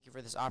you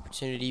for this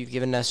opportunity you've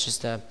given us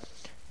just to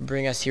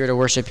bring us here to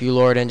worship you,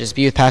 Lord, and just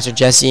be with Pastor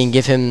Jesse and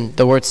give him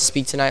the words to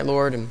speak tonight,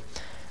 Lord, and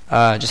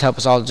just help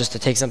us all just to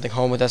take something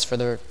home with us from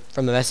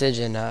the message.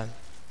 And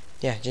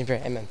James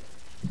pray. Amen.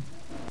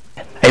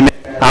 Amen.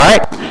 All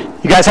right.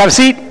 You guys have a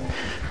seat.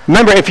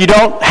 Remember, if you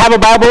don't have a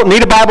Bible,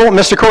 need a Bible,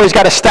 Mr. Corey's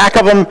got a stack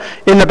of them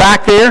in the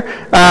back there.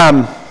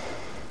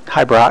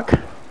 Hi, Brock.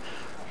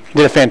 You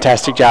did a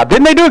fantastic job.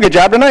 Didn't they do a good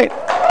job tonight?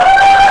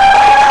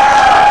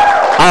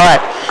 All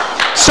right.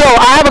 So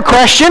I have a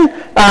question.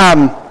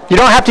 You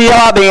don't have to yell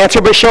out the answer,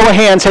 but show of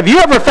hands. Have you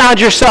ever found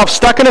yourself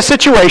stuck in a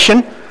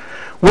situation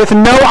with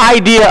no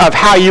idea of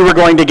how you were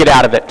going to get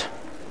out of it?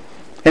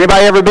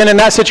 Anybody ever been in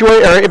that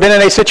situation, or been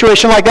in a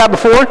situation like that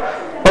before?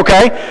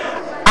 Okay.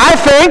 I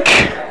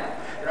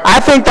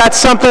think that's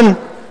something.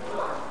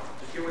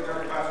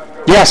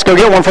 Yes, go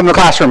get one from the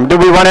classroom. Did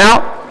we run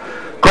out?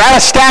 Grab a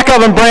stack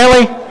of them,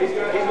 Brantley.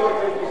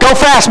 Go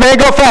fast, man,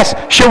 go fast.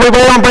 Should we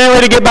wait on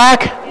Brantley to get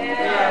back?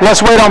 Yeah.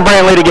 Let's wait on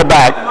Brantley to get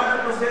back.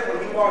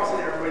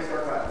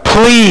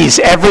 Please,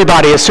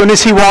 everybody, as soon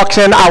as he walks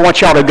in, I want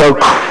y'all to go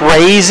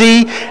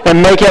crazy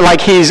and make it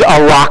like he's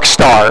a rock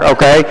star,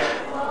 okay?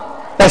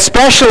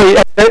 Especially,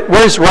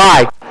 where's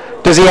Rye?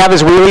 Does he have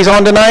his wheelies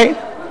on tonight?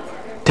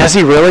 Does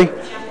he really?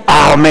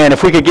 Oh, man,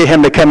 if we could get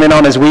him to come in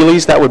on his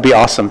wheelies, that would be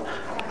awesome.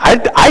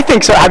 I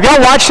think so. Have y'all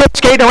watched him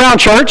skating around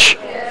church?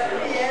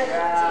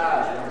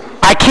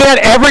 I can't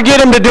ever get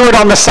him to do it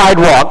on the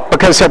sidewalk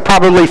because he'll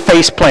probably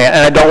face plant,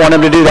 and I don't want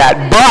him to do that.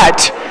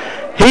 But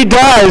he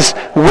does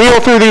wheel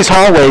through these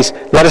hallways.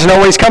 Let us know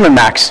when he's coming,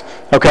 Max,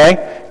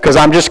 okay? Because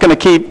I'm just going to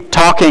keep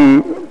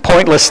talking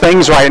pointless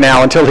things right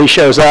now until he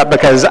shows up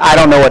because I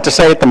don't know what to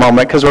say at the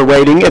moment because we're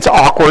waiting. It's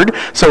awkward,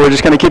 so we're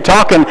just going to keep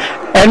talking.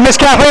 And Miss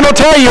Kathleen will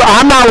tell you,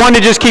 I'm not one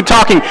to just keep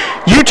talking.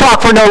 You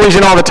talk for no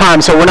reason all the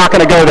time, so we're not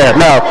going to go there.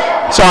 No,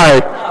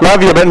 sorry.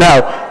 Love you, but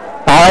no.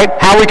 All right,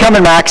 how are we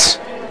coming, Max?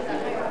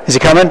 Is he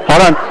coming?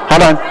 Hold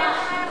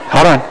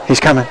on.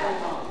 He's coming.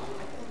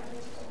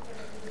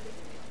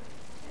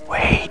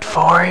 Wait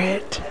for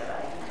it.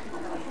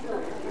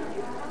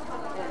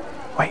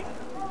 Wait.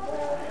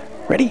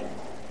 Ready?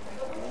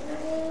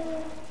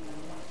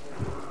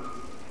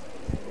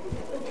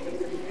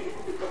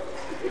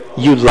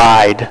 You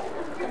lied.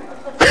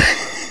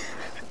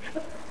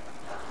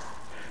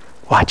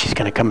 Watch, he's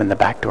going to come in the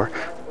back door.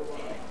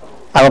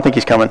 I don't think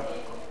he's coming.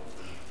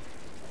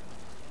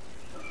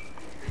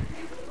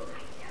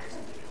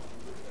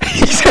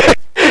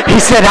 He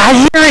said,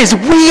 I hear his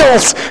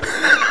wheels.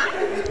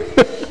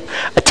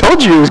 I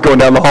told you he was going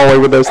down the hallway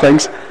with those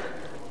things.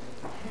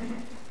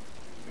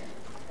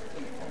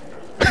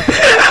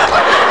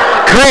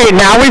 Great,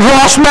 now we've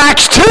lost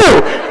Max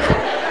too.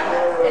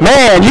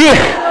 Man,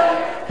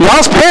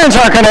 y'all's parents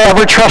aren't going to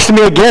ever trust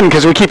me again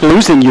because we keep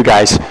losing you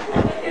guys.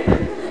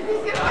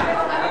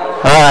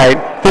 All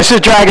right, this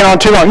is dragging on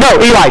too long. No,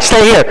 Eli,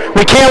 stay here.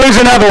 We can't lose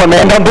another one,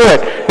 man. Don't do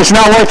it. It's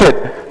not worth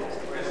it.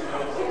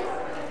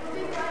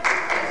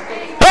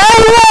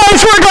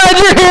 We're glad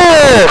you're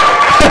here.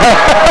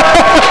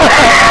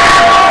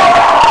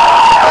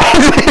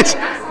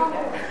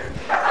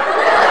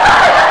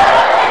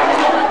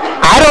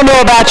 I don't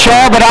know about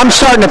y'all, but I'm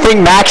starting to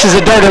think Max is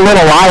a dirty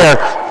little liar.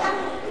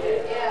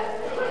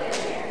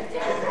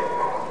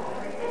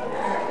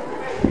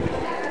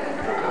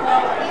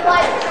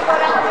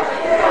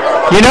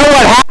 You know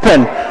what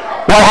happened?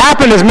 What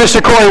happened is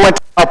Mr. Corey went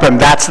to help him.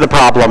 That's the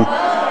problem.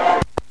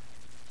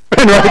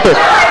 Right there.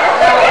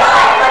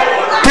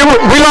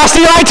 We lost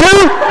Eli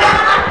too?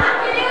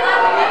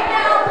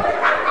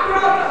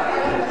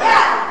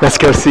 Let's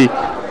go see.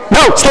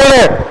 No, stay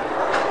there.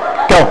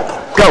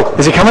 Go.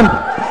 Is he coming?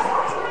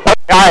 Okay,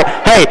 all right.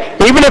 Hey,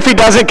 even if he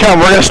doesn't come,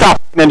 we're going to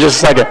stop in just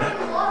a second.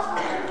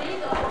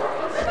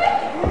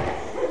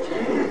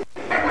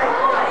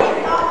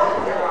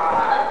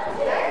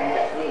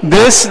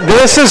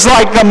 This is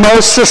like the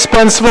most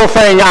suspenseful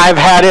thing I've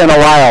had in a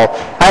while.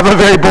 I have a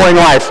very boring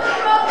life.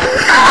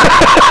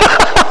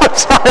 I'm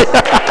sorry.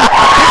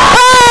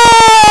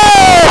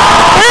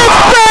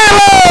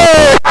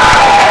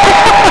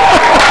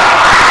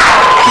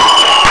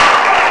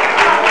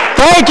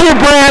 Thank you,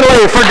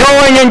 Brantley, for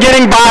going and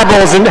getting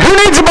Bibles. And who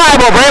needs a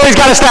Bible? Brantley's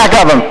got a stack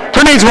of them.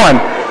 Who needs one?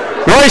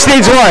 Royce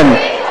needs one.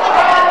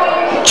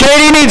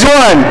 JD needs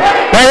one.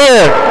 Right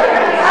here.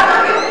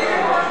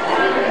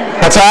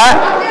 That's all right?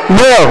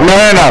 No.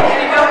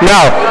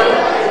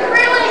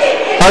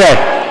 Okay.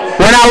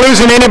 We're not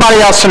losing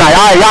anybody else tonight.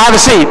 All right, y'all have a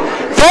seat.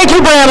 Thank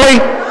you,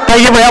 Brantley.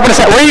 Thank you for helping us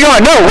out. Where are you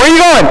going? No, where are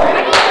you going?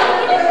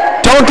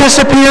 Don't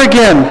disappear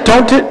again.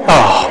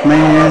 Oh,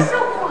 man.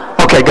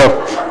 Okay, go.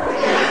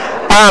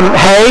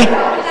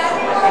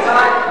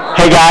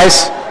 Hey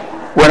guys,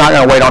 we're not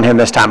going to wait on him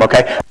this time,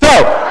 okay? So,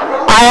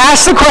 I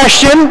asked the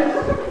question,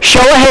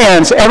 show of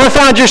hands, ever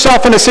found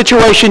yourself in a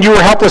situation you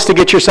were helpless to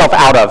get yourself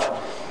out of?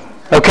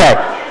 Okay.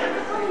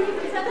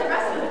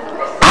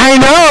 I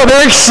know,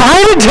 they're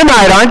excited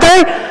tonight, aren't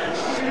they?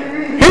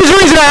 Here's the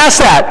reason I asked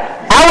that.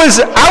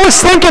 I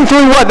was thinking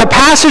through what the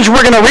passage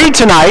we're going to read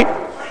tonight,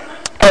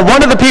 And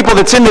one of the people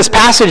that's in this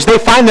passage, they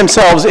find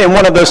themselves in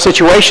one of those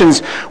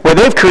situations where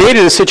they've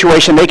created a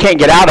situation they can't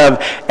get out of.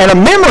 And a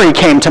memory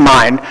came to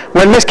mind.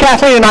 When Miss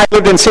Kathleen and I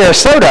lived in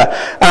Sarasota,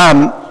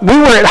 we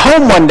were at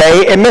home one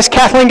day, and Miss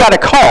Kathleen got a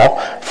call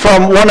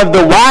from one of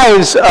the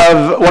wives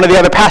of one of the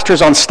other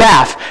pastors on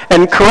staff.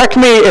 And correct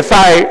me if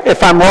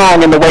I'm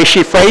wrong in the way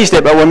she phrased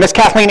it, but when Miss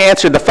Kathleen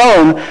answered the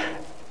phone,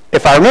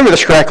 if I remember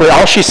this correctly,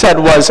 all she said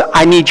was,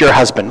 "I need your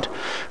husband."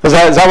 Is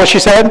that what she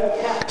said?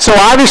 So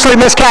obviously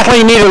Miss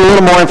Kathleen needed a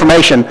little more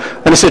information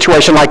in a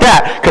situation like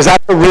that, because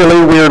that's a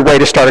really weird way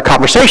to start a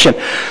conversation.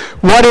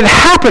 What had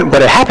happened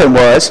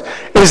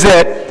is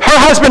that her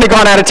husband had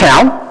gone out of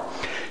town.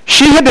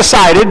 She had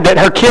decided that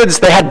her kids,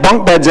 they had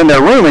bunk beds in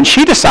their room, and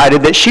she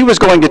decided that she was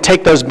going to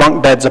take those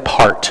bunk beds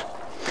apart.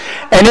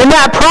 And in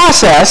that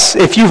process,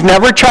 if you've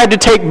never tried to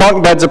take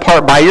bunk beds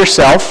apart by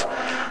yourself,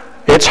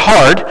 it's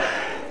hard.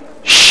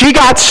 She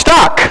got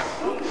stuck.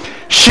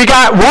 She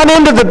got one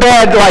end of the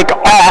bed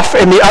off,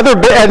 and the other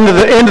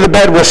end of the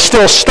bed was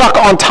still stuck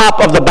on top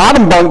of the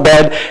bottom bunk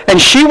bed, and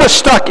she was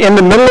stuck in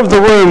the middle of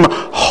the room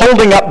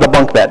holding up the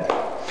bunk bed.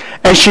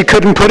 And she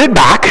couldn't put it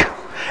back,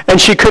 and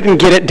she couldn't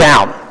get it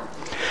down.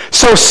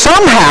 So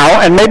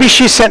somehow, and maybe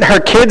she sent her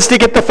kids to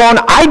get the phone,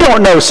 I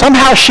don't know,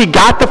 somehow she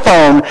got the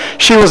phone.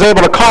 She was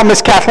able to call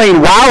Miss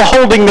Kathleen while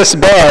holding this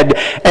bed,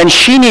 and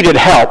she needed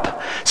help.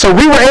 So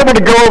we were able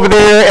to go over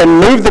there and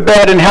move the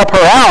bed and help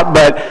her out,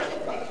 but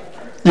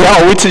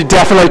yeah, we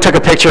definitely took a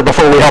picture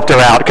before we helped her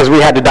out because we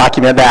had to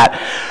document that.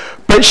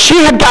 But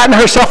she had gotten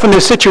herself into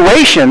a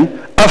situation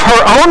of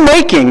her own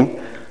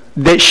making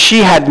that she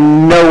had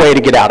no way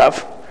to get out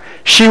of.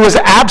 She was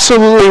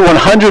absolutely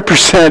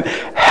 100%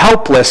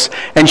 helpless,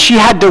 and she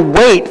had to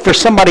wait for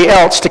somebody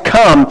else to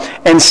come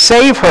and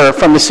save her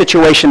from the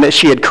situation that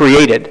she had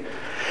created.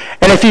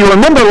 And if you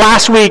remember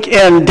last week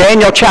in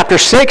Daniel chapter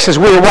 6, as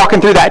we were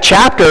walking through that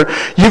chapter,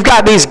 you've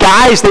got these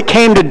guys that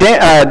came to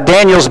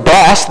Daniel's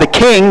boss, the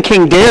king,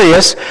 King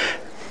Darius.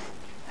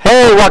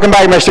 Hey, welcome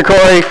back, Mr.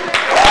 Corey.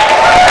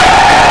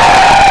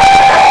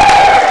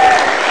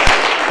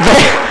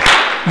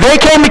 They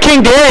came to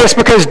King Darius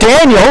because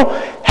Daniel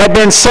had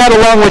been set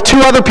along with two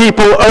other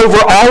people over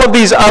all of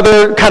these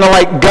other kind of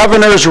like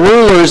governors,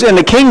 rulers in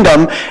the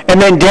kingdom, and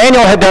then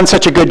Daniel had done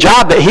such a good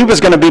job that he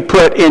was going to be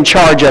put in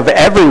charge of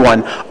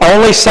everyone,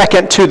 only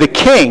second to the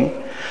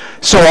king.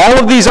 So all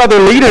of these other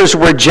leaders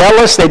were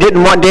jealous. They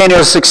didn't want Daniel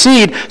to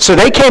succeed. So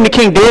they came to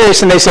King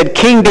Darius and they said,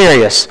 "King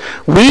Darius,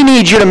 we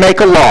need you to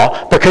make a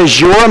law because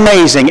you're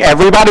amazing.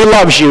 Everybody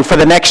loves you. For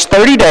the next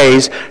 30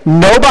 days,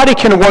 nobody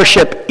can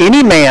worship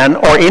any man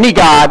or any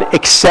god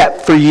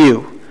except for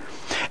you.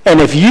 And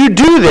if you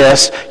do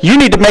this, you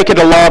need to make it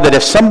a law that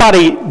if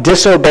somebody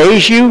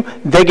disobeys you,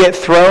 they get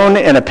thrown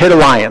in a pit of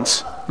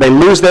lions. They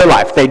lose their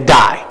life. They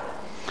die."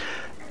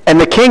 And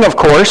the king, of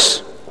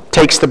course,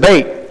 takes the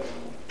bait.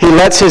 He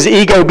lets his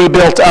ego be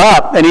built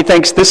up, and he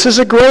thinks, this is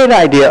a great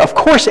idea. Of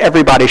course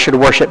everybody should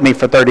worship me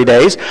for 30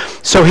 days.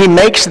 So he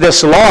makes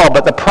this law,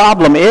 but the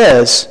problem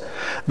is,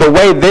 the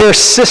way their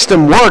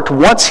system worked,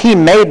 once he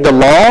made the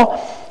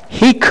law,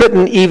 he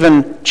couldn't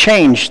even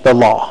change the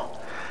law.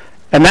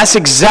 And that's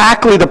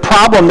exactly the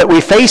problem that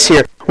we face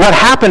here. What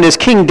happened is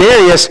King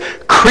Darius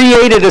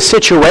created a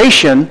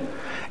situation,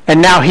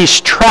 and now he's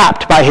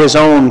trapped by his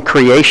own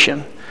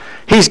creation.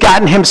 He's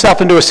gotten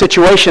himself into a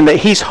situation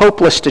that he's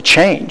hopeless to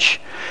change.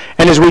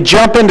 And as we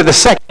jump into the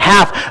second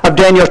half of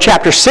Daniel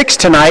chapter 6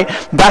 tonight,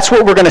 that's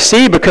what we're going to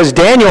see, because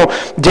Daniel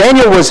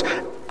was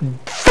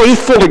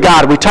faithful to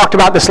God. We talked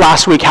about this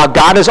last week, how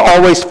God is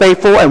always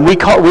faithful, and we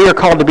are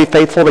called to be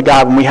faithful to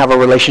God when we have a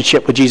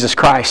relationship with Jesus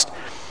Christ.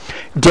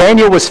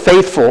 Daniel was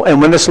faithful,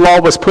 and when this law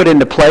was put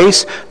into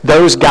place,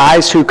 those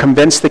guys who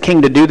convinced the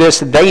king to do this,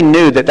 they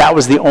knew that that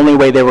was the only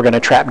way they were going to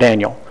trap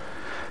Daniel.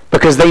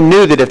 Because they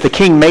knew that if the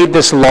king made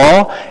this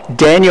law,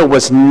 Daniel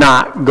was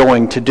not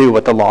going to do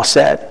what the law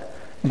said.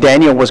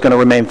 Daniel was going to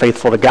remain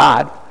faithful to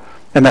God.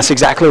 And that's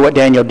exactly what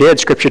Daniel did.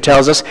 Scripture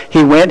tells us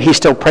he went, he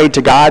still prayed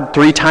to God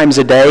 3 times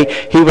a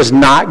day. He was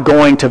not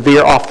going to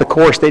veer off the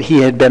course that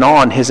he had been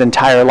on his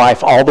entire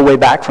life, all the way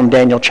back from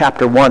Daniel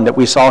chapter 1, that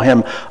we saw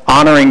him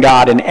honoring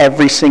God in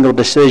every single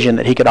decision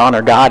that he could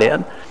honor God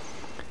in.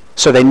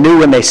 So they knew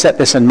when they set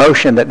this in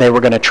motion that they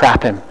were going to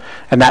trap him.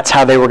 And that's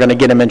how they were going to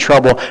get him in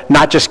trouble.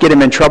 Not just get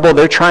him in trouble,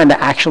 they're trying to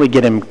actually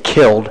get him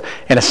killed.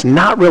 And it's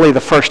not really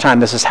the first time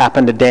this has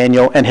happened to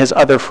Daniel and his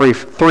other 3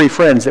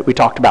 friends that we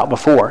talked about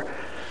before.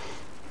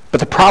 But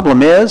the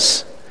problem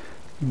is,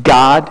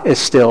 God is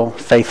still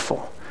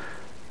faithful.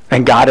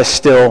 And God is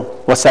still,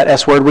 what's that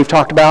S word we've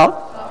talked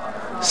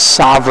about?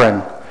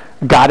 Sovereign.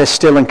 God is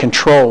still in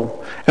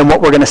control. And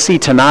what we're going to see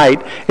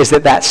tonight is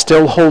that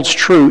still holds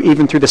true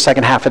even through the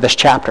second half of this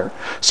chapter.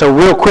 So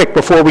real quick,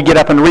 before we get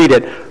up and read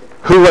it,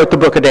 who wrote the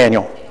book of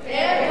Daniel?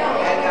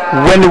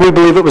 When do we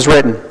believe it was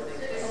written?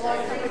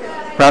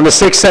 Around the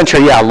 6th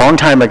century, yeah, a long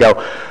time ago.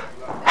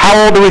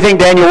 How old do we think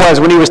Daniel was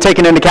when he was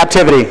taken into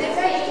captivity?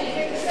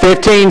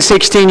 15,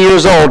 16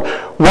 years old.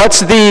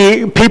 What's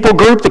the people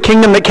group, the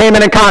kingdom that came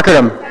in and conquered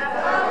them?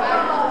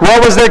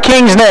 What was their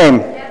king's name?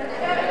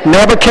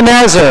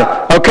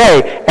 Nebuchadnezzar.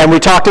 Okay, and we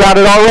talked about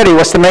it already.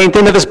 What's the main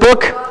theme of this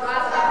book?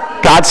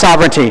 God's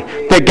sovereignty.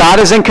 That God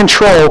is in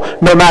control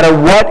no matter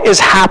what is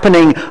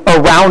happening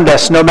around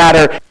us, no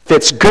matter if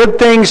it's good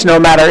things, no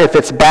matter if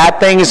it's bad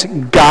things.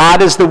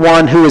 God is the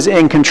one who is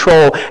in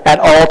control at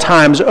all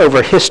times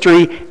over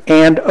history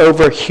and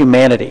over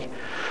humanity.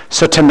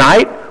 So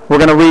tonight, we're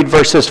going to read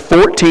verses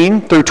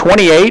 14 through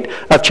 28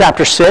 of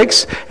chapter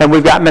 6, and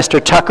we've got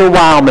Mr. Tucker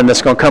Wildman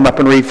that's going to come up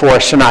and read for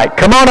us tonight.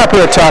 Come on up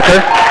here,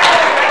 Tucker.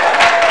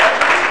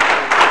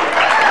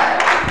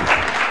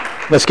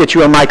 Let's get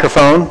you a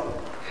microphone.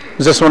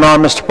 Is this one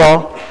on, Mr.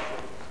 Paul?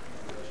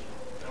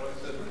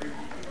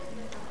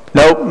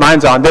 Nope,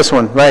 mine's on. This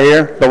one, right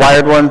here, the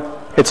wired one.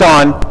 It's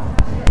on.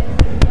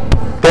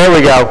 There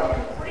we go.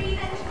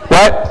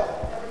 What?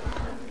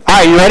 All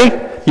right, you ready?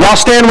 Y'all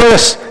stand with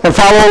us and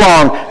follow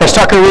along as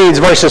Tucker reads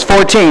verses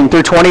 14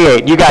 through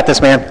 28. You got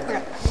this, man.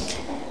 Okay.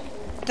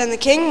 Then the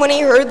king, when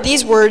he heard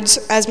these words,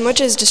 as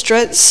much as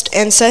distressed,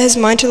 and set his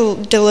mind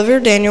to deliver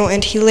Daniel,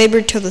 and he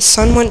labored till the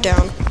sun went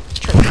down.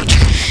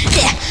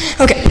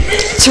 Okay.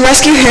 To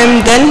rescue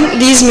him, then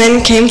these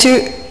men came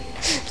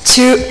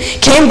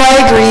by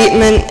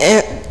agreement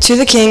to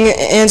the king,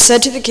 and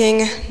said to the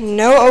king,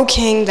 Know, O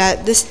king,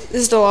 that this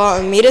is the law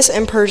of Medes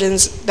and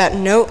Persians, that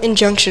no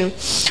injunction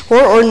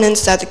or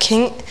ordinance that the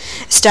king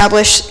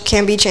established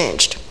can be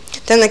changed.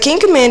 Then the king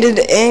commanded,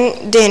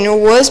 and Daniel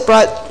was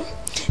brought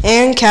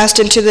and cast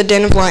into the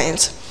den of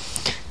lions.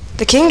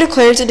 The king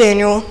declared to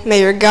Daniel,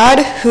 May your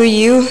God, who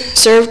you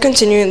serve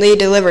continually,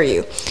 deliver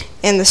you.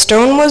 And the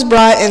stone was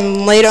brought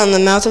and laid on the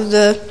mouth of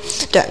the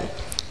den.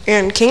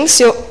 And the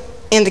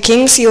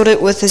king sealed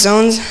it with his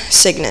own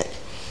signet,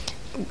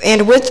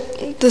 and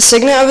with the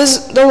signet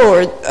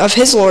of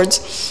his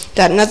lords,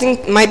 that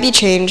nothing might be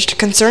changed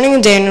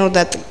concerning Daniel.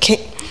 That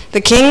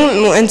the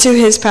king went to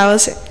his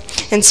palace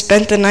and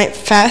spent the night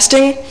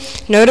fasting.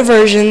 No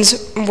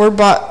diversions were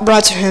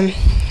brought to him,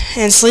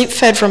 and sleep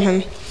fed from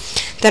him.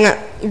 Then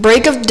at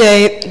break of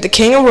day the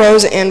king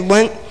arose and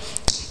went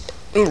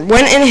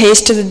in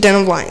haste to the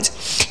den of lions.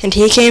 And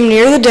he came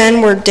near the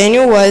den where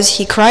Daniel was.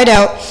 He cried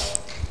out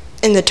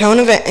in the tone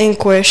of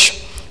anguish.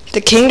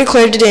 The king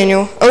declared to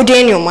Daniel, O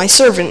Daniel, my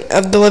servant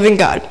of the living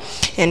God,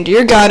 and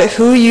your God,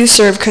 who you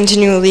serve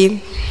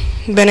continually,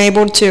 been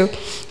able to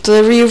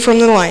deliver you from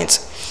the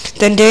lions.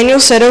 Then Daniel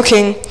said to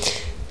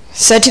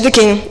the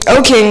king,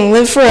 O king,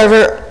 live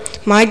forever.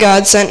 My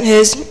God sent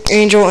his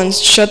angel and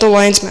shut the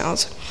lions'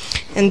 mouths.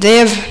 And they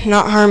have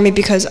not harmed me,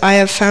 because I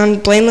have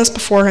found blameless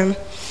before him,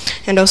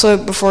 and also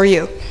before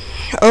you.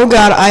 O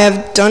God, I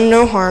have done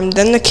no harm.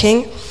 Then the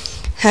king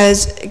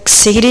has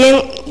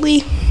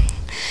exceedingly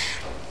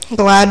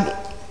glad,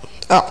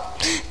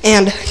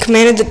 and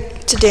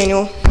commanded to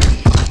Daniel,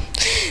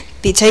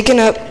 be taken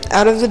up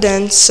out of the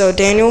den. So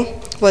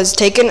Daniel was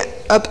taken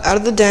up out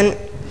of the den,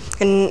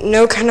 and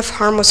no kind of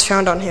harm was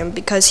found on him,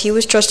 because he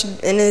was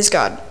trusted in his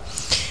God.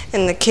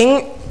 And the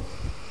king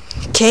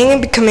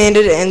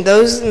commanded, and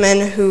those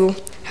men who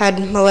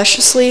had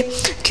maliciously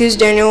accused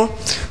Daniel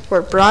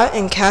were brought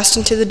and cast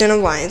into the den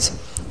of lions,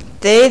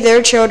 they,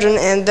 their children,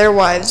 and their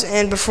wives.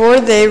 And before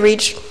they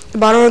reached the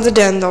bottom of the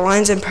den, the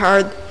lions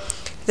devoured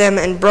them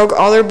and broke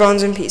all their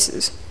bones in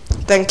pieces.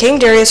 Then King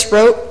Darius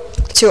wrote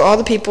to all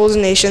the peoples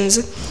and nations,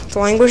 the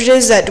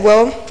languages that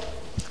dwell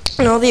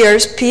in all the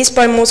earth, peace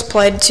be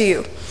multiplied to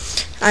you.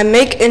 I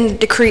make a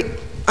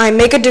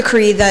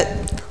decree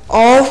that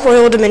all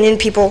royal dominion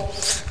people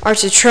are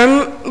to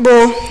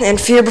tremble and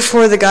fear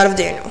before the God of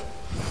Daniel.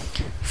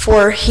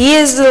 For he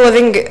is the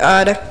living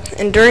God,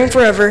 enduring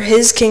forever.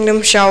 His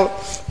kingdom shall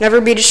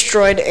never be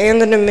destroyed,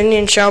 and the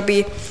dominion shall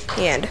be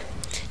the end.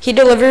 He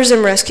delivers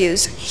and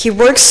rescues. He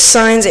works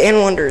signs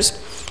and wonders.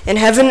 In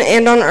heaven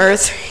and on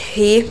earth,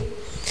 he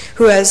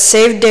who has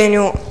saved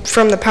Daniel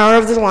from the power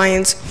of the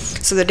lions,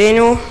 so that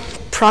Daniel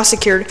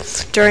prospered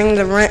during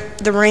the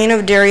reign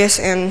of Darius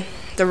and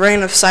the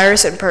reign of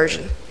Cyrus and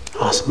Persia.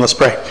 Awesome. Let's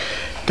pray.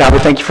 God, we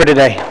thank you for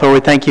today. Lord, we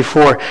thank you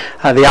for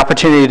the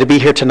opportunity to be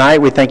here tonight.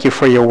 We thank you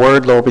for your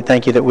word. Lord, we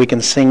thank you that we can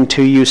sing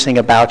to you, sing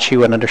about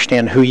you, and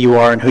understand who you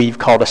are and who you've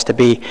called us to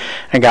be.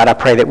 And God, I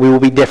pray that we will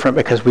be different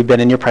because we've been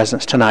in your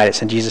presence tonight.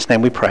 It's in Jesus'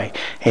 name we pray.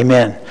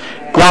 Amen.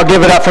 Well,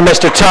 give it up for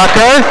Mr.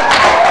 Tucker.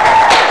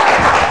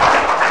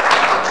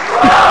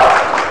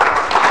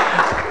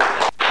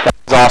 That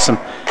was awesome.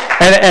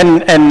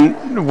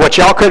 And what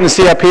y'all couldn't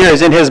see up here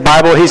is in his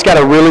Bible, he's got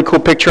a really cool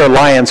picture of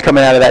lions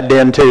coming out of that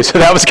den too. So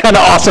that was kind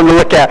of awesome to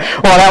look at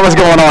while that was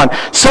going on.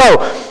 So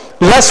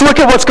let's look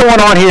at what's going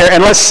on here,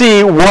 and let's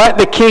see what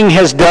the king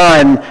has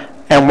done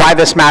and why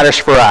this matters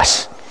for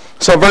us.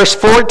 So verse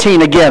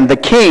 14 again, then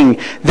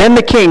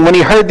the king, when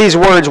he heard these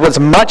words, was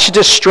much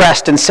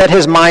distressed and set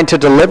his mind to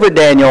deliver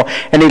Daniel,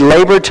 and he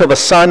labored till the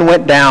sun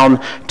went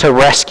down to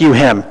rescue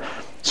him.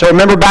 So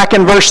remember back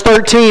in verse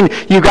 13,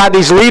 you got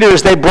these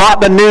leaders, they brought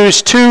the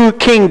news to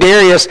King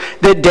Darius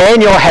that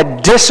Daniel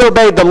had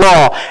disobeyed the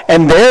law,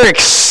 and they're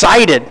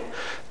excited.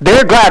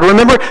 They're glad.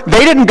 Remember,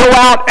 they didn't go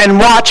out and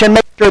watch and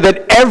make sure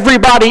that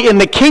everybody in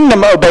the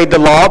kingdom obeyed the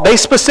law. They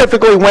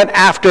specifically went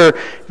after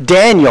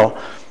Daniel.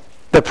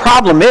 The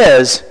problem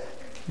is,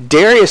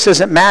 Darius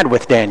isn't mad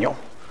with Daniel.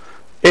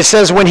 It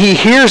says when he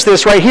hears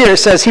this right here, it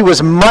says he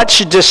was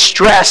much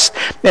distressed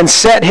and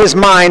set his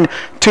mind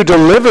to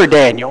deliver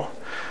Daniel,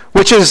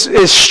 which is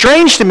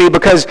strange to me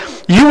because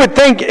you would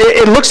think,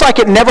 it looks like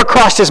it never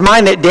crossed his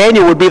mind that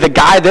Daniel would be the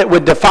guy that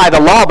would defy the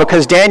law,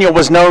 because Daniel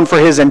was known for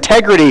his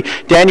integrity.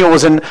 Daniel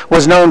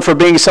was known for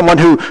being someone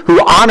who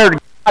honored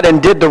God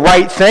and did the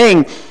right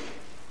thing.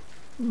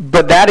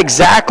 But that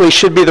exactly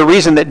should be the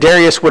reason that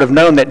Darius would have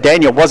known that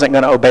Daniel wasn't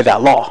going to obey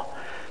that law.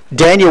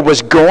 Daniel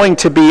was going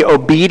to be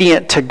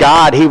obedient to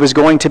God. He was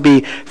going to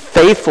be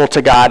faithful to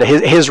God.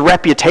 His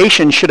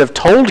reputation should have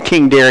told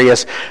King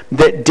Darius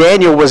that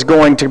Daniel was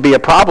going to be a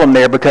problem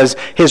there, because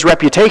his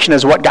reputation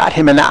is what got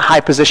him in that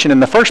high position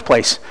in the first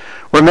place.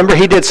 Remember,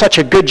 he did such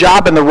a good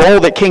job in the role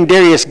that King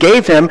Darius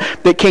gave him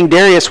that King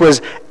Darius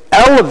was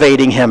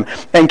elevating him.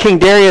 And King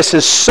Darius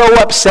is so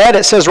upset,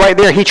 it says right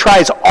there, he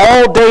tries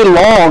all day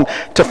long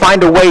to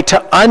find a way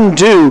to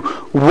undo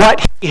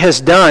what he has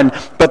done.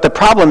 But the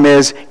problem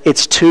is,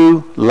 it's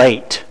too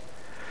late.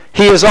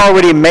 He has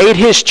already made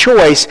his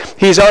choice.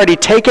 He's already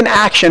taken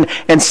action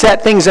and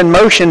set things in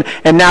motion,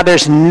 and now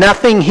there's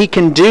nothing he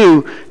can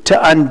do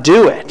to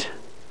undo it.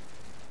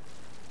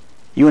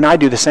 You and I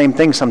do the same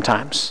thing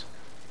sometimes.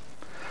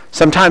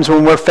 Sometimes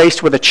when we're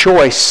faced with a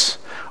choice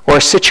or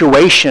a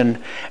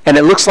situation, and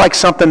it looks like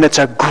something that's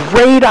a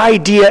great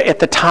idea at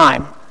the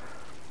time,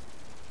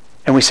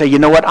 and we say, you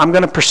know what, I'm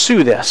going to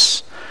pursue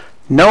this,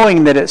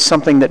 knowing that it's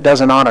something that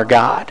doesn't honor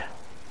God.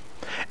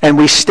 And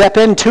we step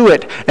into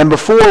it, and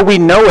before we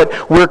know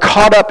it, we're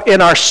caught up in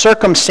our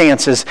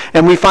circumstances,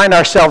 and we find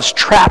ourselves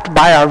trapped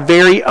by our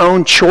very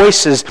own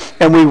choices,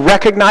 and we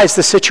recognize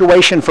the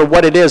situation for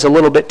what it is a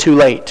little bit too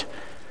late.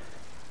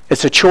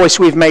 It's a choice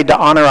we've made to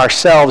honor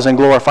ourselves and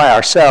glorify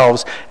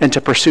ourselves and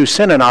to pursue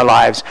sin in our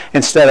lives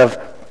instead of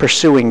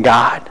pursuing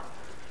God.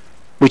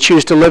 We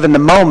choose to live in the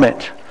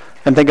moment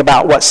and think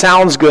about what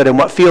sounds good and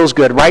what feels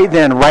good. Right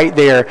then, right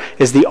there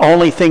is the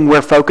only thing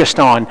we're focused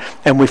on,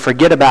 and we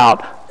forget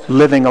about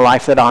living a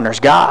life that honors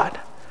God.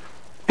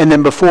 And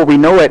then before we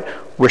know it,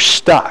 we're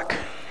stuck.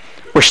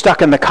 We're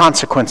stuck in the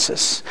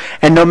consequences.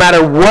 And no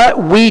matter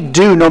what we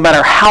do, no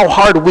matter how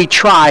hard we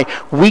try,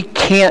 we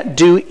can't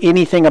do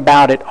anything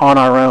about it on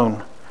our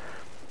own.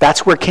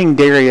 That's where King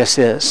Darius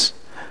is.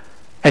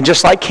 And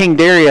just like King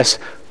Darius,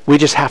 we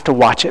just have to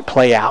watch it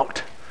play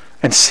out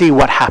and see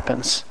what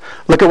happens.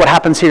 Look at what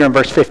happens here in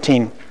verse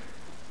 15.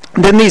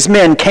 Then these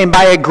men came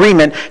by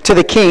agreement to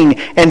the king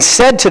and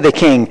said to the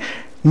king,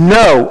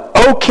 "Know,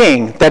 O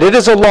king, that it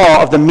is a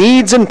law of the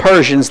Medes and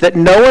Persians that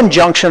no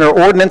injunction or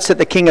ordinance that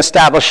the king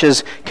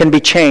establishes can be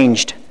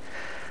changed."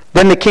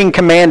 Then the king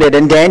commanded,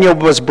 and Daniel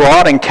was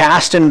brought and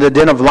cast into the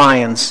den of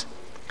lions.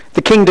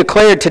 The king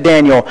declared to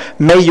Daniel,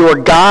 "May your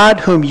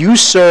God, whom you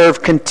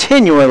serve,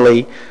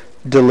 continually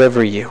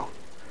deliver you."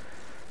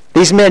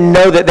 These men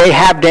know that they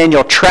have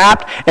Daniel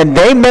trapped, and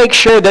they make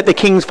sure that the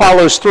king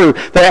follows through.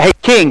 That, hey,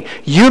 king,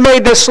 you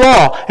made this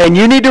law, and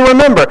you need to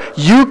remember,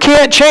 you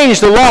can't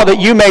change the law that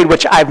you made,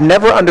 which I've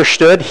never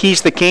understood.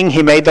 He's the king.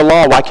 He made the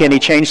law. Why can't he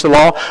change the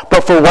law?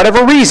 But for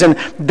whatever reason,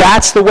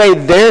 that's the way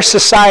their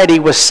society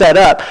was set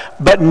up.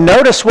 But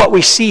notice what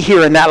we see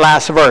here in that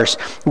last verse.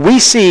 We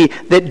see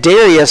that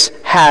Darius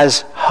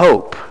has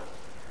hope.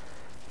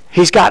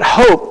 He's got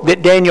hope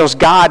that Daniel's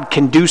God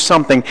can do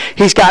something.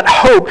 He's got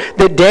hope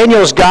that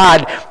Daniel's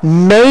God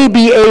may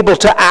be able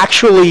to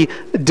actually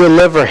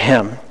deliver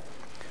him.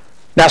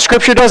 Now,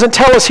 Scripture doesn't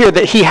tell us here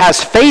that he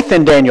has faith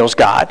in Daniel's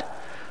God,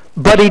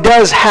 but he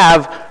does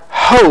have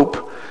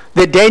hope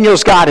that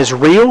Daniel's God is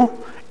real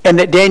and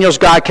that Daniel's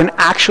God can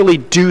actually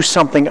do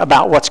something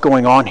about what's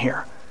going on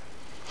here.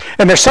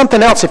 And there's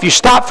something else. If you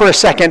stop for a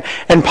second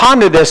and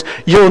ponder this,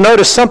 you'll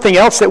notice something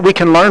else that we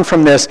can learn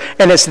from this,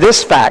 and it's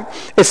this fact.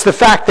 It's the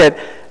fact that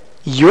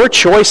your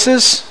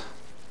choices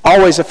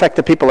always affect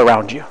the people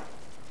around you.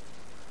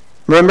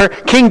 Remember,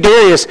 King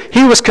Darius,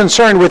 he was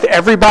concerned with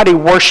everybody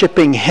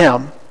worshiping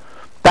him.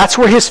 That's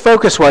where his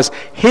focus was,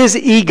 his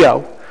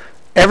ego.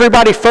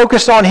 Everybody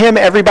focused on him,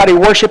 everybody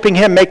worshiping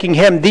him, making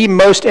him the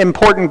most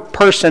important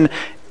person.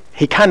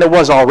 He kind of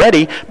was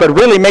already, but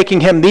really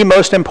making him the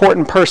most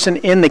important person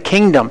in the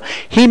kingdom.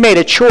 He made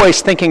a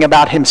choice thinking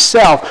about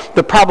himself.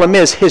 The problem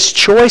is his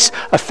choice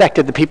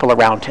affected the people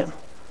around him.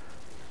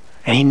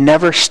 And he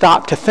never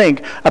stopped to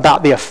think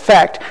about the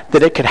effect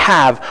that it could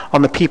have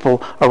on the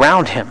people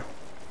around him.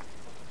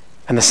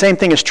 And the same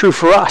thing is true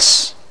for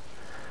us.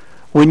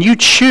 When you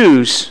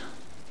choose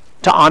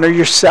to honor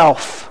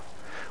yourself,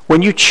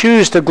 when you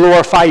choose to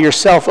glorify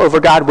yourself over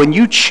God, when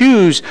you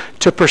choose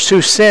to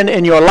pursue sin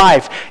in your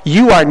life,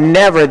 you are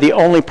never the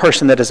only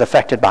person that is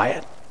affected by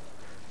it.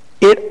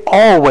 It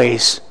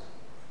always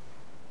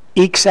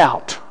ekes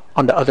out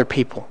onto other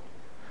people.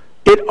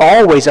 It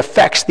always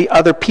affects the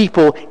other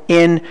people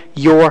in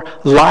your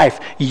life.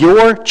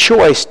 Your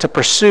choice to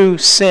pursue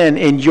sin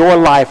in your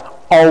life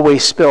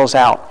always spills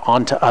out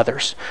onto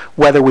others,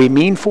 whether we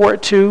mean for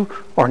it to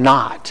or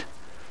not.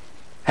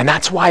 And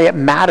that's why it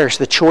matters,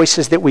 the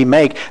choices that we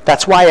make.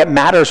 That's why it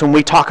matters when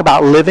we talk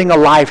about living a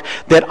life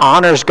that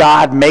honors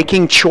God,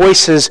 making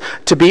choices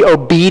to be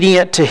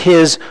obedient to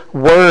his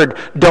word.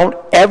 Don't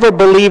ever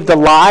believe the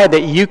lie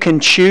that you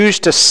can choose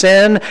to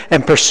sin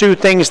and pursue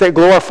things that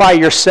glorify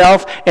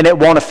yourself and it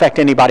won't affect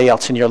anybody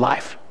else in your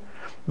life.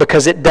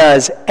 Because it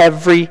does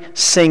every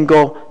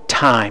single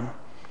time.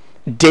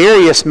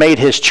 Darius made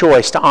his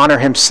choice to honor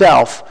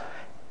himself,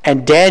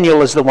 and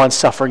Daniel is the one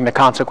suffering the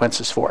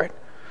consequences for it.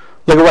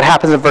 Look at what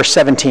happens in verse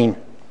 17.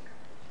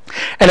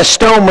 And a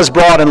stone was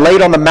brought and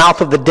laid on the mouth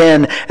of the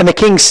den, and the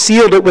king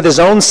sealed it with his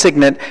own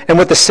signet and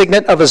with the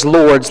signet of his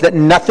lords, that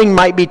nothing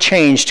might be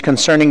changed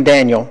concerning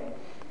Daniel.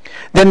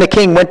 Then the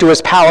king went to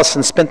his palace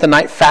and spent the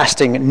night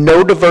fasting.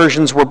 No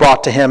diversions were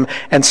brought to him,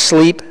 and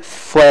sleep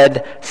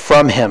fled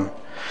from him.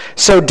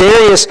 So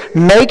Darius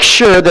makes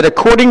sure that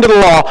according to the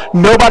law,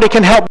 nobody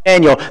can help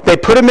Daniel. They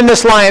put him in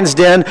this lion's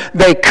den.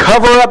 They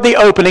cover up the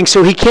opening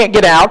so he can't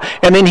get out.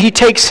 And then he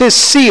takes his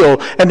seal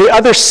and the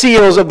other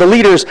seals of the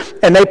leaders,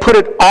 and they put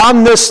it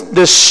on this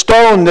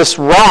stone, this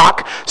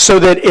rock, so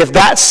that if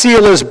that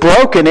seal is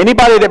broken,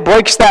 anybody that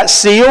breaks that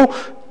seal,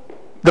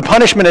 the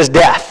punishment is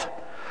death.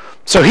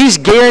 So he's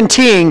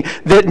guaranteeing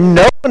that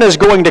no one is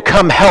going to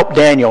come help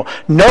Daniel.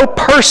 No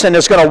person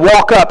is going to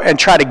walk up and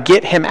try to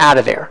get him out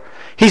of there.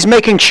 He's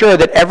making sure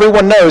that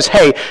everyone knows,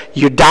 hey,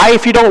 you die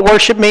if you don't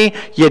worship me,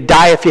 you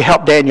die if you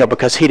help Daniel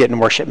because he didn't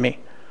worship me.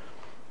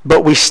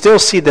 But we still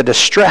see the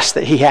distress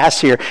that he has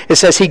here. It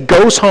says he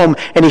goes home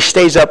and he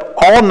stays up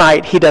all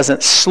night. He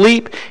doesn't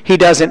sleep. He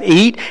doesn't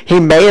eat. He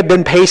may have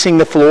been pacing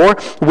the floor.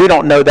 We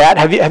don't know that.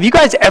 Have you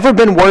guys ever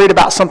been worried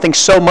about something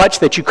so much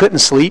that you couldn't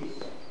sleep?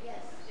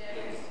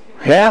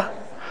 Yeah?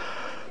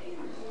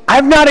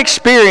 I've not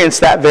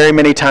experienced that very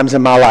many times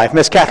in my life.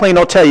 Miss Kathleen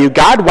will tell you,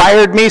 God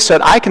wired me so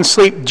that I can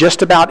sleep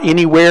just about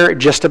anywhere,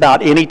 just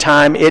about any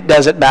time. It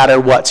doesn't matter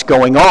what's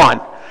going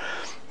on.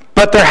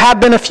 But there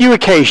have been a few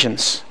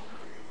occasions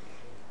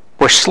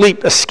where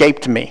sleep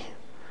escaped me.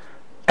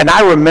 And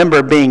I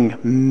remember being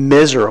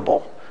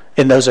miserable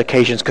in those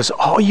occasions because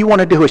all you want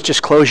to do is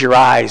just close your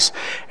eyes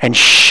and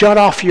shut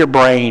off your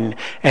brain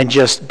and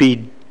just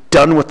be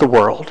done with the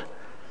world.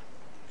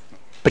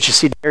 But you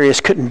see, Darius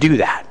couldn't do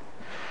that.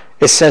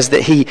 It says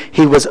that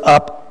he was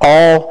up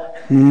all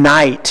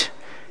night.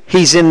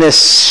 He's in this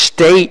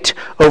state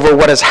over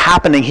what is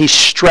happening. He's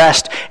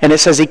stressed, and it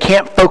says he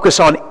can't focus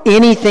on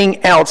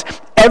anything else.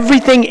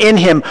 Everything in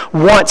him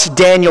wants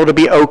Daniel to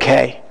be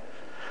okay.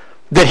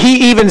 That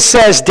he even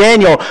says,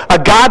 Daniel, a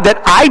God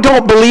that I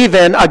don't believe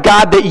in, a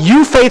God that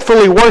you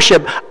faithfully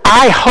worship,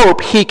 I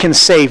hope he can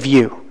save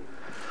you.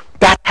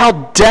 That's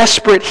how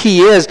desperate he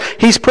is.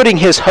 He's putting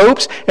his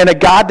hopes in a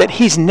God that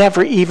he's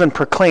never even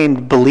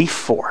proclaimed belief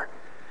for,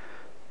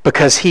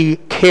 because he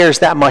cares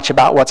that much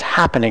about what's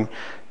happening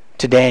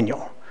to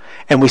Daniel.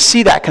 And we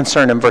see that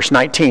concern in verse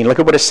 19. Look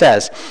at what it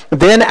says.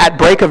 Then at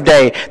break of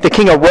day, the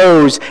king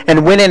arose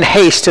and went in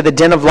haste to the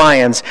den of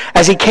lions.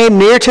 As he came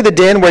near to the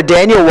den where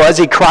Daniel was,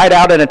 he cried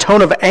out in a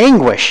tone of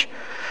anguish.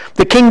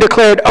 The king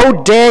declared,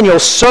 O Daniel,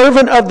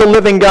 servant of the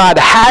living God,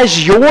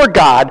 has your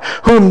God,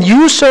 whom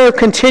you serve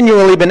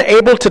continually, been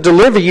able to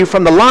deliver you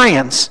from the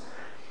lions?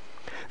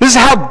 This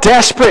is how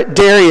desperate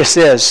Darius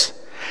is.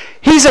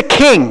 He's a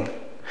king.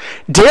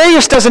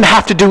 Darius doesn't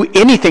have to do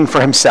anything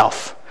for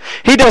himself.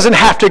 He doesn't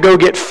have to go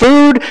get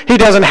food. He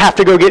doesn't have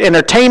to go get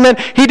entertainment.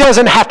 He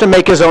doesn't have to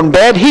make his own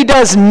bed. He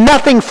does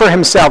nothing for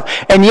himself.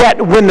 And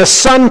yet, when the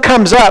sun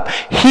comes up,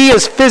 he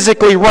is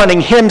physically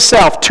running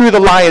himself to the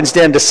lion's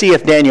den to see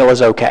if Daniel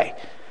is okay.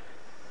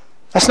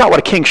 That's not what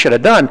a king should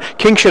have done.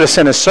 King should have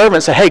sent his servant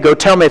and said, hey, go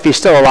tell me if he's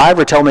still alive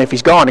or tell me if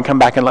he's gone and come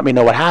back and let me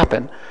know what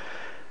happened.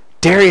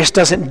 Darius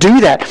doesn't do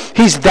that.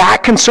 He's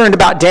that concerned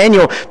about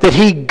Daniel that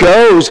he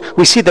goes.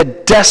 We see the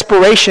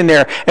desperation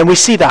there, and we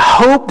see the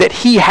hope that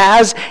he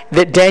has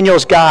that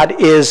Daniel's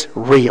God is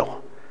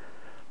real.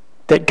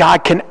 That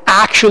God can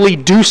actually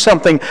do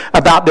something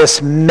about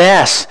this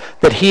mess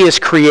that he has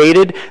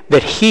created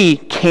that he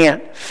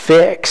can't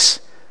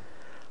fix.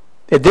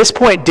 At this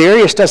point,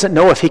 Darius doesn't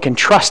know if he can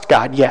trust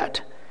God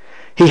yet.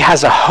 He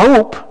has a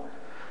hope.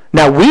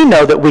 Now, we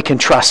know that we can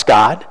trust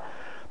God,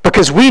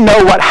 because we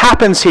know what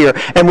happens here,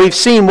 and we've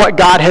seen what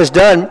God has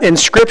done in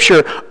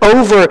Scripture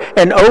over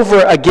and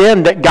over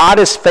again, that God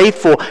is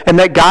faithful and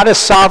that God is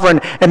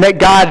sovereign and that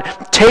God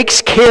takes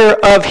care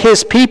of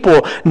his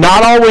people,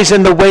 not always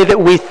in the way that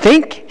we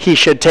think he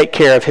should take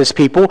care of his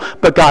people,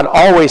 but God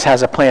always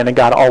has a plan and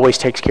God always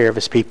takes care of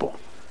his people.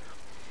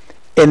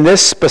 In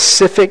this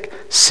specific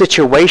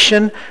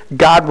situation,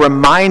 God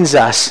reminds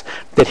us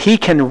that he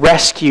can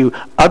rescue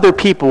other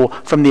people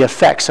from the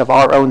effects of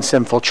our own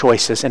sinful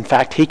choices. In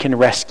fact, he can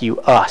rescue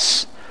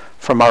us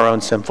from our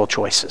own sinful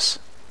choices.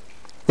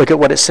 Look at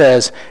what it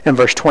says in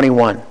verse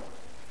 21.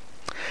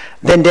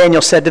 Then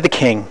Daniel said to the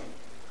king,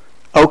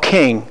 O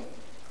king,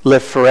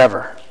 live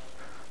forever.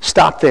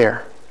 Stop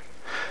there.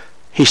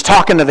 He's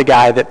talking to the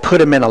guy that put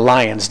him in a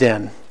lion's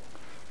den,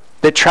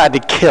 that tried to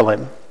kill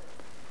him.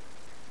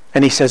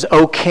 And he says,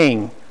 O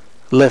king,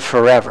 live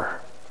forever.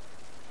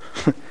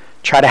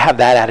 Try to have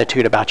that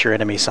attitude about your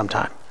enemy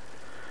sometime.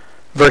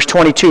 Verse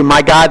 22,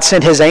 my God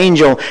sent his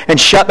angel and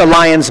shut the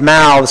lions'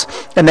 mouths,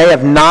 and they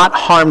have not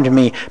harmed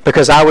me,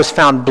 because I was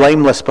found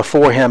blameless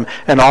before him,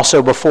 and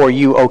also before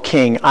you, O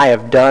king. I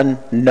have done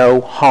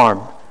no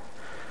harm.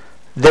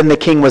 Then the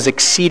king was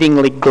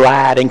exceedingly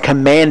glad and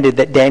commanded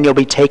that Daniel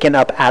be taken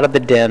up out of the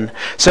den.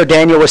 So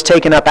Daniel was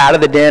taken up out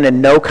of the den,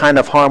 and no kind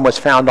of harm was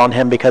found on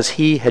him, because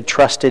he had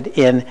trusted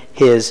in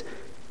his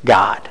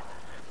God.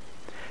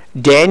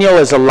 Daniel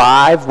is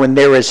alive when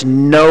there is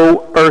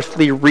no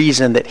earthly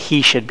reason that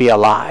he should be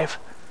alive.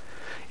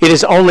 It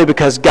is only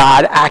because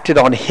God acted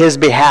on his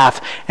behalf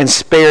and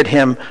spared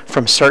him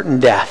from certain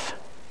death.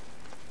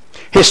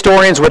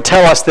 Historians would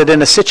tell us that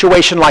in a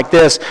situation like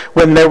this,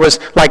 when there was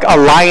like a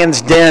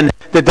lion's den,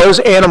 that those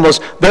animals,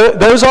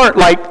 those aren't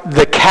like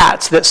the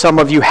cats that some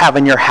of you have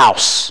in your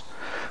house,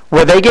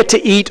 where they get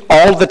to eat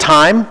all the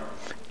time,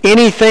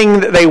 anything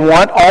that they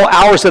want, all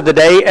hours of the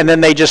day, and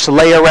then they just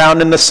lay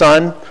around in the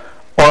sun,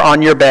 or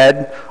on your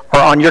bed, or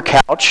on your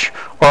couch,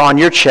 or on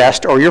your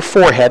chest, or your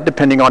forehead,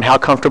 depending on how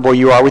comfortable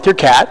you are with your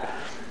cat.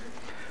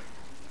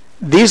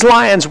 These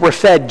lions were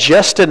fed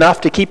just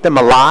enough to keep them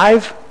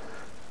alive,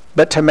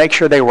 but to make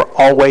sure they were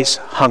always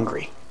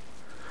hungry.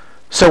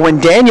 So when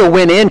Daniel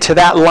went into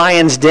that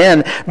lion's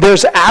den,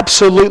 there's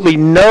absolutely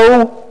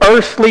no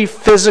earthly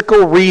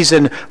physical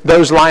reason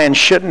those lions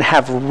shouldn't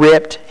have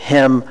ripped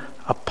him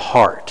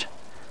apart.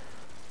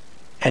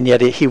 And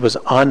yet he was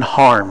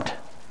unharmed.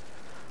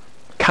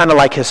 Kind of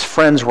like his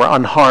friends were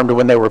unharmed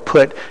when they were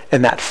put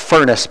in that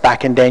furnace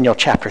back in Daniel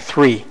chapter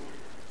 3.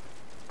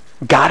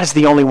 God is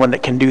the only one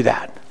that can do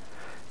that,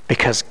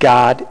 because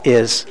God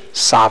is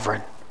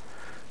sovereign.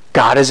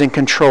 God is in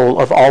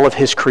control of all of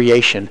his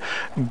creation.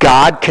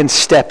 God can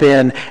step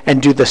in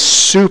and do the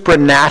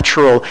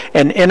supernatural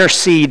and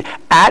intercede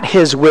at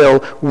his will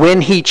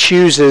when he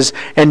chooses,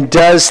 and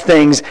does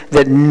things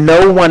that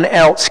no one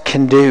else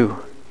can do.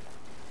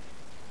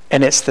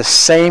 And it's the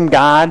same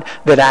God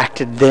that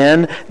acted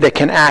then that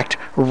can act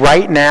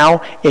right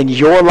now in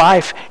your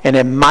life and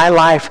in my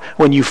life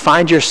when you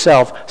find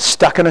yourself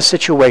stuck in a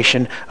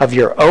situation of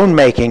your own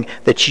making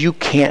that you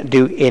can't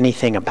do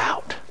anything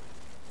about.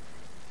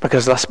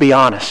 Because let's be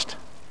honest,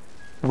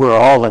 we're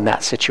all in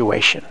that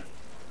situation.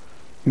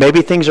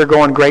 Maybe things are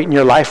going great in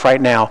your life right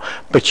now,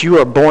 but you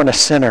are born a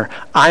sinner.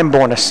 I'm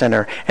born a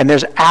sinner, and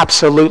there's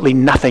absolutely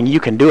nothing you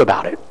can do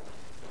about it.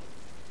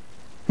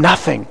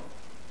 Nothing.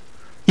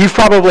 You've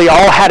probably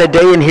all had a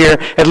day in here,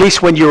 at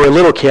least when you were a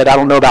little kid, I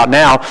don't know about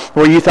now,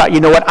 where you thought,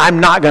 you know what, I'm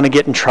not going to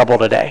get in trouble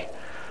today.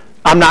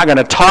 I'm not going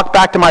to talk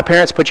back to my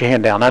parents. Put your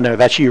hand down. I know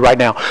that's you right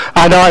now.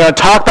 I know I'm going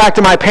to talk back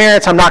to my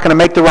parents. I'm not going to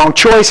make the wrong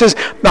choices.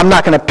 I'm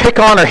not going to pick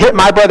on or hit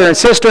my brother and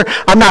sister.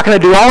 I'm not going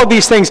to do all of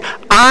these things.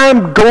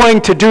 I'm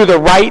going to do the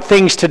right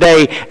things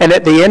today. And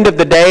at the end of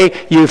the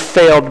day, you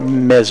failed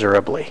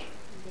miserably.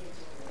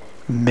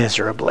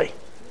 Miserably.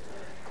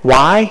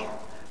 Why?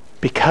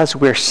 Because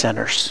we're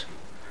sinners.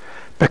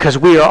 Because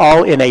we are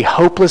all in a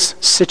hopeless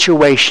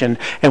situation,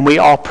 and we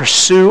all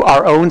pursue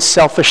our own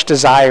selfish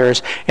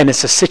desires, and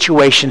it's a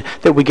situation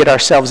that we get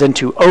ourselves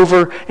into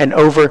over and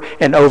over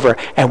and over,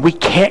 and we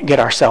can't get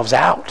ourselves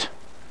out.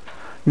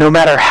 No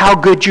matter how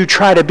good you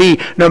try to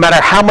be, no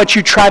matter how much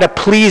you try to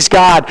please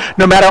God,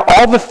 no matter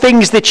all the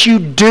things that you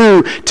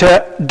do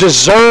to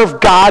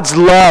deserve God's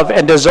love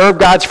and deserve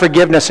God's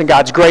forgiveness and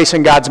God's grace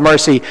and God's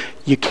mercy,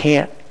 you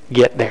can't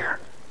get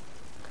there.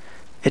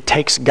 It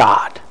takes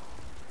God.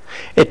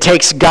 It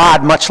takes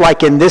God, much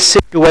like in this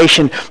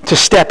situation, to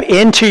step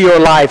into your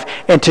life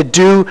and to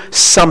do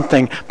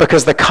something,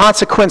 because the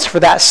consequence for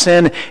that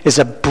sin is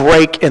a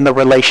break in the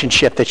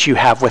relationship that you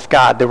have with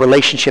God, the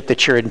relationship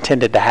that you're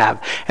intended to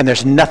have. And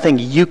there's nothing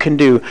you can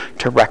do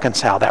to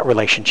reconcile that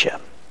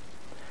relationship.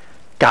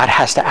 God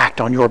has to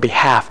act on your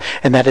behalf,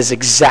 and that is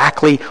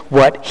exactly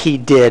what he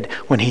did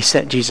when he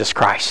sent Jesus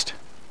Christ.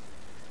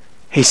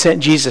 He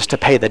sent Jesus to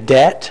pay the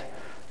debt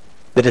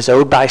that is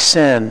owed by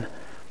sin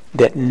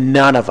that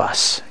none of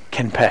us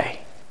can pay,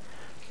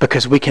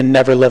 because we can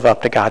never live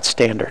up to God's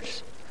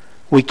standards.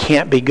 We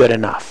can't be good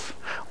enough.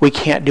 We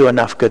can't do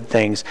enough good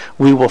things.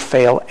 We will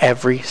fail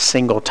every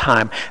single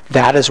time.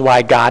 That is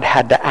why God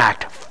had to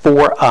act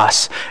for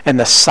us. And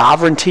the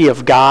sovereignty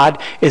of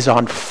God is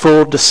on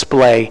full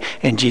display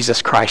in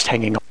Jesus Christ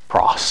hanging on the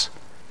cross.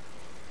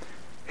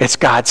 It's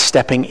God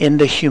stepping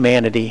into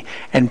humanity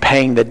and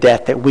paying the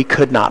debt that we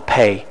could not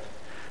pay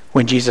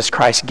when Jesus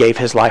Christ gave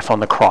his life on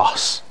the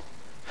cross.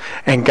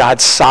 And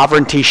God's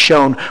sovereignty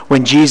shown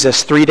when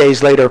Jesus 3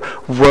 days later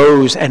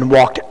rose and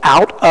walked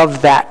out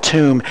of that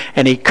tomb,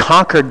 and he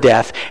conquered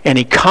death and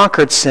he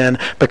conquered sin,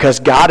 because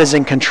God is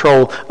in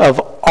control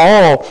of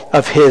all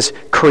of his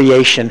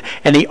creation,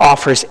 and he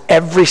offers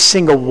every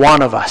single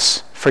one of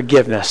us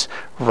forgiveness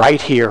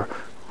right here,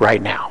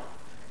 right now.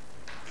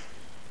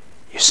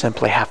 You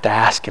simply have to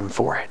ask him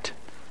for it.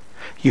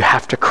 You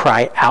have to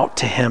cry out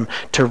to him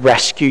to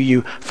rescue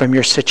you from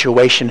your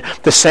situation.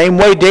 The same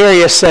way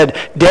Darius said,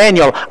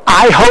 Daniel,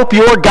 I hope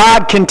your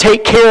God can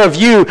take care of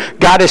you.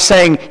 God is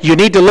saying, you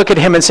need to look at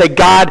him and say,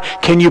 God,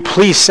 can you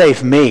please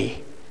save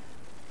me?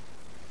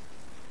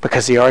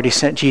 Because he already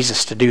sent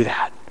Jesus to do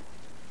that.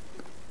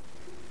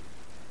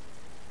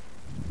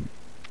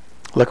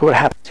 Look at what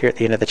happens here at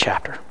the end of the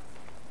chapter.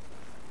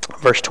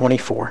 Verse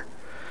 24.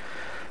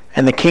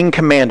 And the king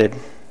commanded,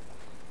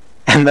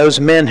 and those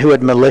men who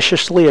had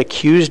maliciously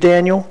accused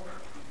Daniel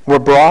were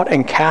brought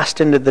and cast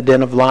into the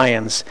den of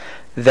lions,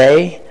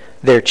 they,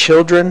 their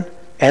children,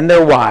 and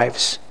their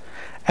wives.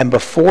 And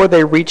before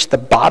they reached the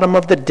bottom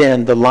of the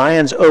den, the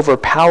lions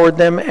overpowered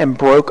them and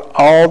broke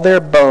all their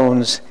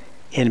bones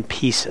in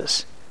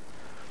pieces.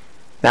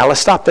 Now let's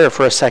stop there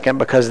for a second,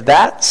 because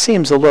that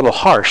seems a little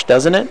harsh,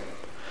 doesn't it?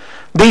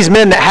 These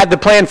men that had the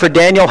plan for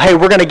Daniel, hey,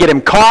 we're going to get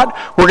him caught,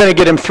 we're going to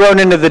get him thrown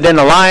into the den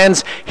of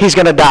lions, he's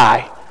going to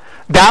die.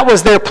 That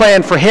was their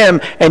plan for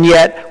him, and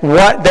yet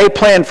what they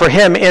planned for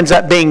him ends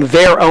up being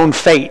their own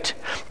fate.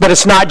 But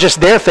it's not just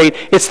their fate,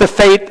 it's the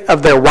fate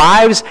of their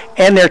wives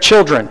and their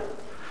children.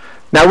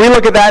 Now we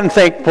look at that and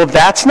think, well,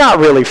 that's not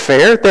really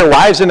fair. Their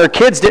wives and their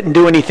kids didn't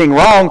do anything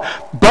wrong.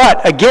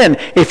 But again,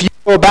 if you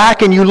go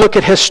back and you look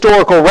at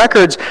historical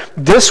records,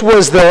 this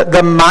was the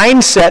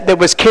mindset that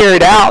was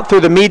carried out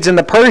through the Medes and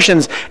the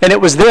Persians, and it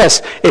was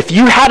this: if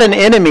you had an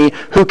enemy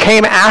who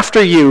came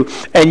after you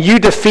and you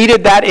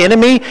defeated that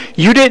enemy,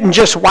 you didn't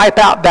just wipe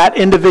out that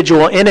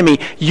individual enemy,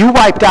 you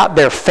wiped out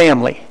their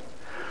family.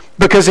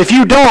 Because if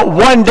you don't,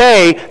 one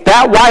day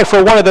that wife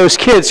or one of those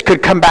kids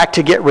could come back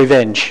to get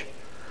revenge.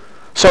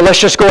 So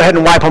let's just go ahead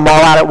and wipe them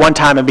all out at one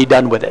time and be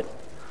done with it.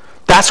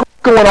 That's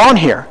what's going on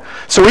here.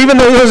 So even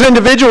though those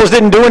individuals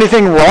didn't do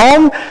anything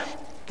wrong,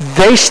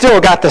 they still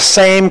got the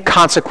same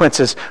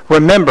consequences.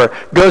 Remember,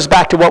 goes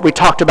back to what we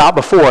talked about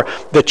before.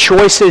 The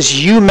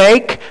choices you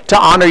make to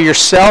honor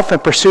yourself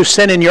and pursue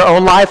sin in your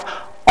own life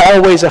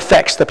always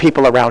affects the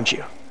people around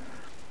you.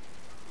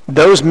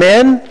 Those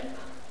men,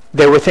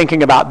 they were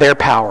thinking about their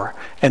power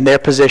and their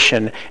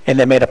position, and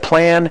they made a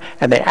plan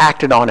and they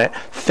acted on it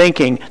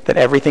thinking that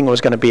everything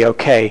was going to be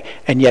okay,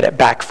 and yet it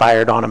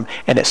backfired on them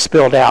and it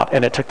spilled out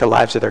and it took the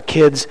lives of their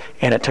kids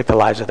and it took the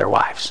lives of their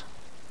wives.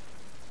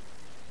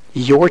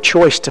 Your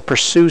choice to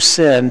pursue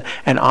sin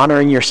and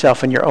honoring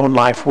yourself in your own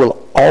life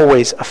will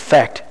always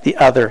affect the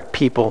other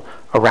people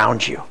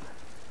around you.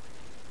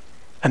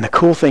 And the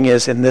cool thing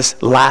is, in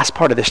this last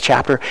part of this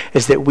chapter,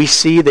 is that we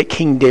see that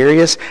King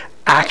Darius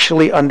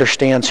actually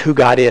understands who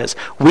God is.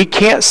 We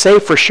can't say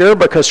for sure,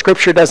 because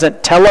Scripture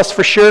doesn't tell us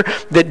for sure,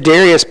 that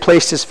Darius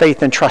placed his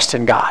faith and trust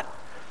in God.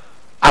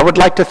 I would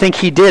like to think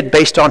he did,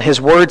 based on his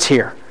words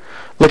here.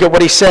 Look at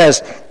what he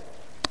says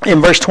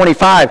in verse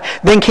 25.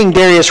 Then King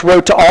Darius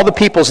wrote to all the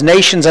peoples,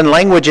 nations, and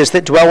languages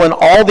that dwell in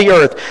all the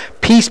earth,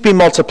 peace be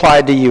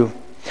multiplied to you.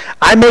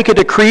 I make a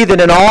decree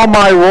that in all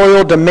my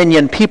royal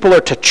dominion people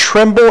are to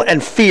tremble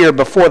and fear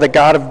before the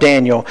God of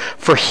Daniel,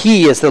 for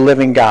he is the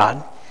living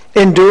God,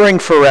 enduring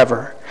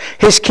forever.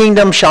 His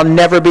kingdom shall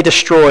never be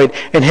destroyed,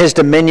 and his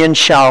dominion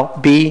shall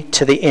be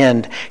to the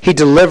end. He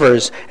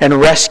delivers and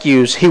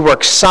rescues. He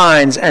works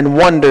signs and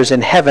wonders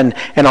in heaven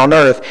and on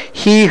earth.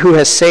 He who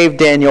has saved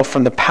Daniel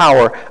from the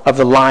power of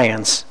the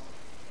lions.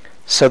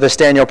 So this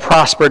Daniel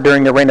prospered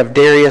during the reign of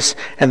Darius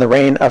and the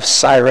reign of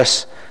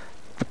Cyrus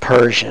the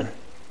Persian.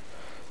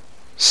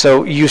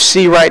 So you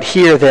see right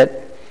here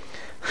that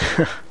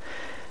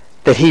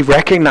that he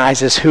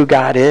recognizes who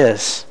God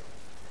is.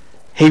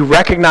 He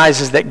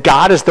recognizes that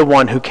God is the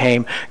one who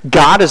came.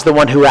 God is the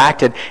one who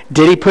acted.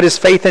 Did he put his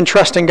faith and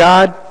trust in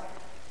God?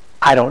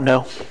 I don't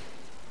know.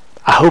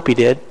 I hope he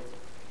did.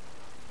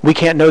 We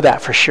can't know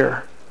that for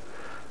sure.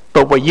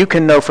 But what you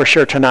can know for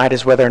sure tonight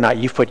is whether or not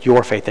you've put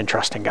your faith and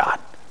trust in God.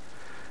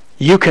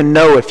 You can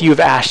know if you've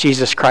asked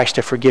Jesus Christ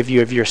to forgive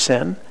you of your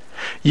sin.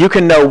 You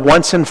can know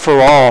once and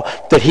for all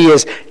that he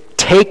has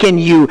taken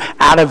you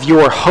out of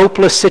your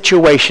hopeless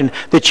situation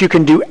that you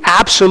can do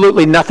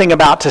absolutely nothing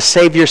about to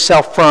save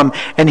yourself from,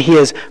 and he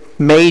has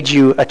made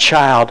you a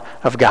child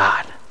of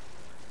God.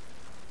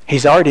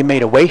 He's already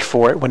made a way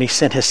for it when he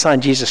sent his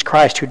son Jesus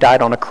Christ, who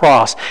died on a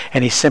cross,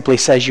 and he simply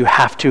says you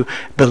have to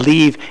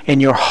believe in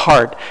your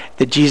heart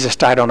that Jesus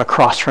died on a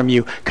cross from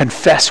you,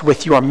 confess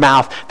with your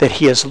mouth that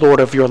he is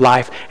Lord of your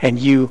life, and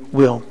you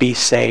will be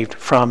saved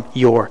from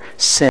your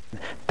sin.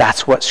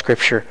 That's what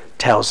Scripture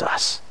tells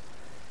us.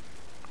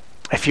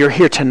 If you're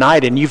here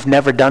tonight and you've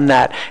never done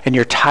that, and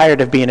you're tired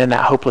of being in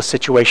that hopeless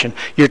situation,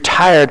 you're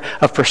tired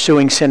of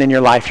pursuing sin in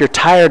your life, you're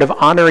tired of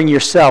honoring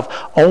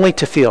yourself only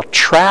to feel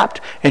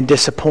trapped and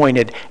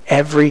disappointed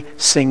every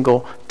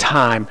single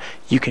time,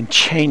 you can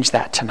change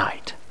that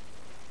tonight.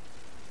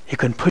 You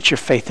can put your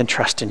faith and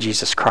trust in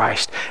Jesus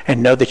Christ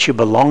and know that you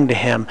belong to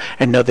him,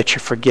 and know that you're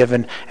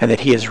forgiven, and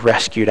that he has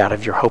rescued out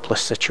of your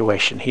hopeless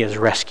situation. He has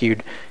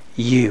rescued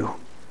you.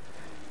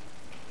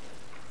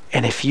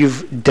 And if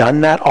you've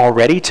done that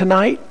already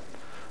tonight,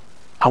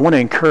 I want to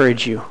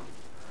encourage you.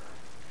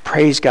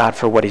 Praise God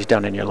for what he's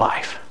done in your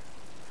life.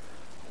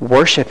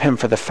 Worship him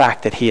for the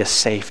fact that he has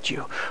saved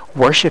you.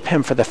 Worship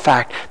him for the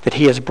fact that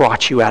he has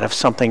brought you out of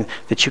something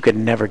that you could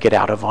never get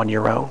out of on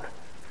your own.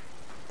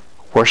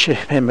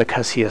 Worship him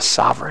because he is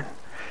sovereign,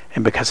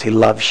 and because he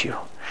loves you,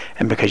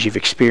 and because you've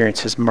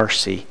experienced his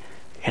mercy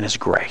and his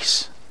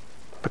grace,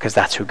 because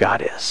that's who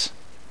God is.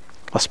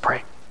 Let's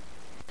pray.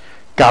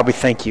 God, we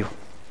thank you.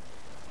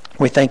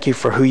 We thank you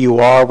for who you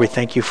are. We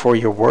thank you for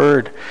your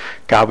word.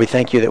 God, we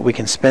thank you that we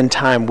can spend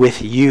time with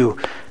you.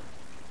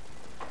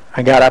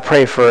 And God, I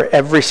pray for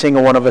every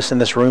single one of us in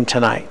this room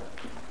tonight.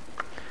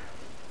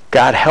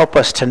 God, help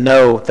us to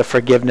know the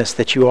forgiveness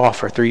that you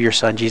offer through your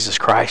Son, Jesus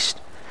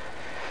Christ.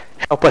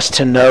 Help us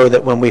to know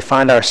that when we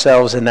find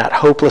ourselves in that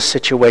hopeless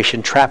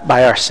situation, trapped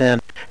by our sin,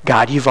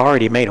 God, you've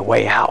already made a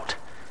way out.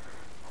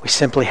 We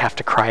simply have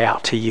to cry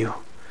out to you,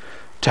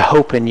 to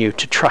hope in you,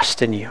 to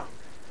trust in you.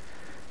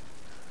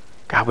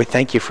 God, we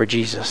thank you for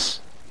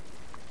Jesus.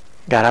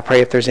 God, I pray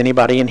if there's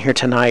anybody in here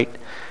tonight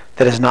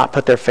that has not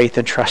put their faith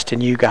and trust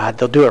in you, God,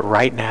 they'll do it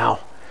right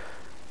now.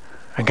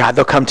 And God,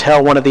 they'll come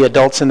tell one of the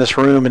adults in this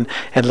room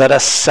and let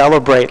us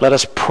celebrate. Let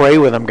us pray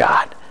with them,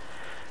 God.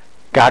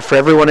 God, for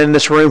everyone in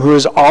this room who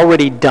has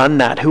already done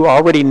that, who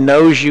already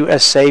knows you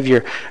as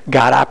Savior,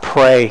 God, I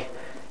pray,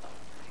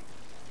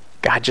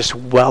 God, just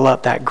well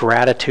up that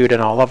gratitude in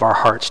all of our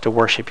hearts to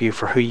worship you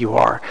for who you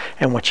are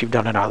and what you've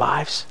done in our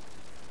lives.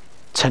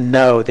 To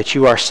know that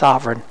you are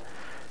sovereign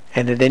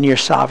and that in your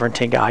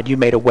sovereignty, God, you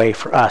made a way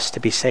for us to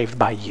be saved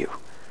by you.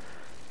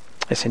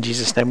 It's in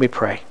Jesus' name we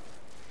pray.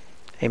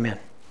 Amen.